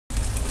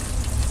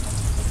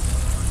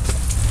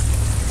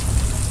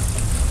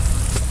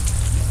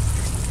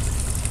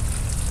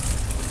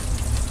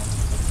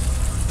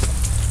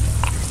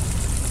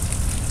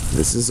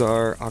This is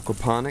our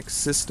aquaponics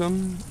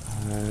system,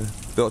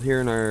 built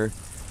here in our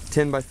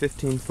 10 by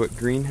 15 foot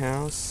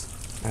greenhouse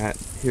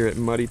here at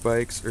Muddy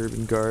Bikes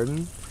Urban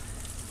Garden.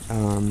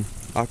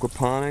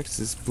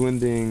 Aquaponics is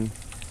blending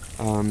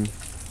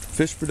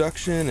fish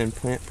production and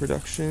plant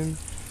production,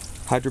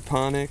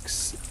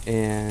 hydroponics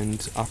and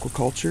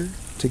aquaculture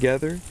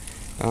together,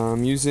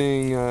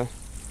 using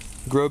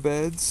grow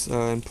beds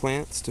and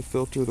plants to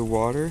filter the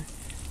water.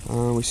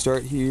 We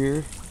start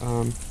here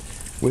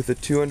with a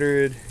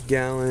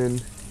 200-gallon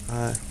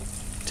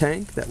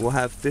tank that will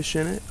have fish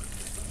in it.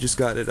 Just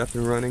got it up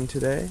and running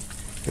today.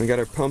 And we got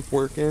our pump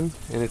working,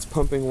 and it's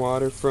pumping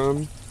water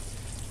from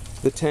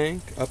the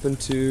tank up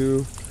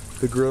into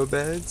the grow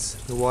beds.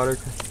 The water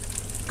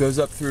goes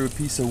up through a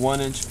piece of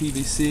 1-inch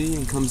PVC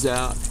and comes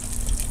out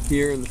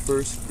here in the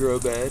first grow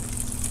bed,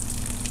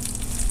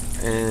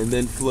 and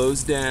then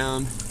flows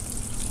down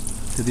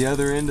to the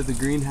other end of the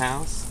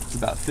greenhouse. It's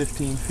about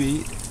 15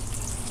 feet.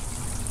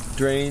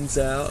 Drains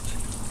out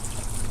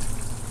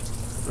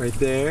right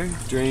there,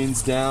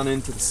 drains down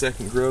into the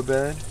second grow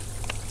bed.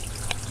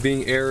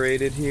 Being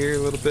aerated here a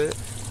little bit.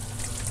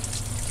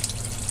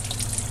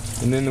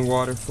 And then the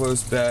water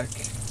flows back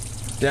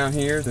down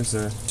here. There's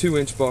a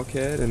 2-inch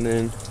bulkhead, and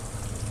then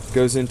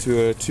goes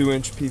into a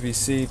 2-inch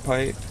PVC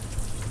pipe.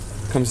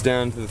 Comes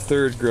down to the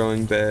third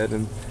growing bed,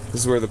 and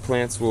this is where the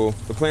plants will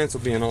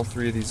be in all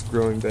 3 of these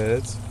growing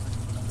beds.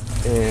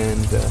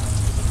 And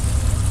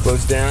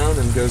flows down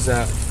and goes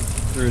out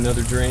through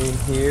another drain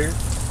here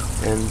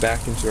and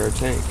back into our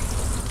tank.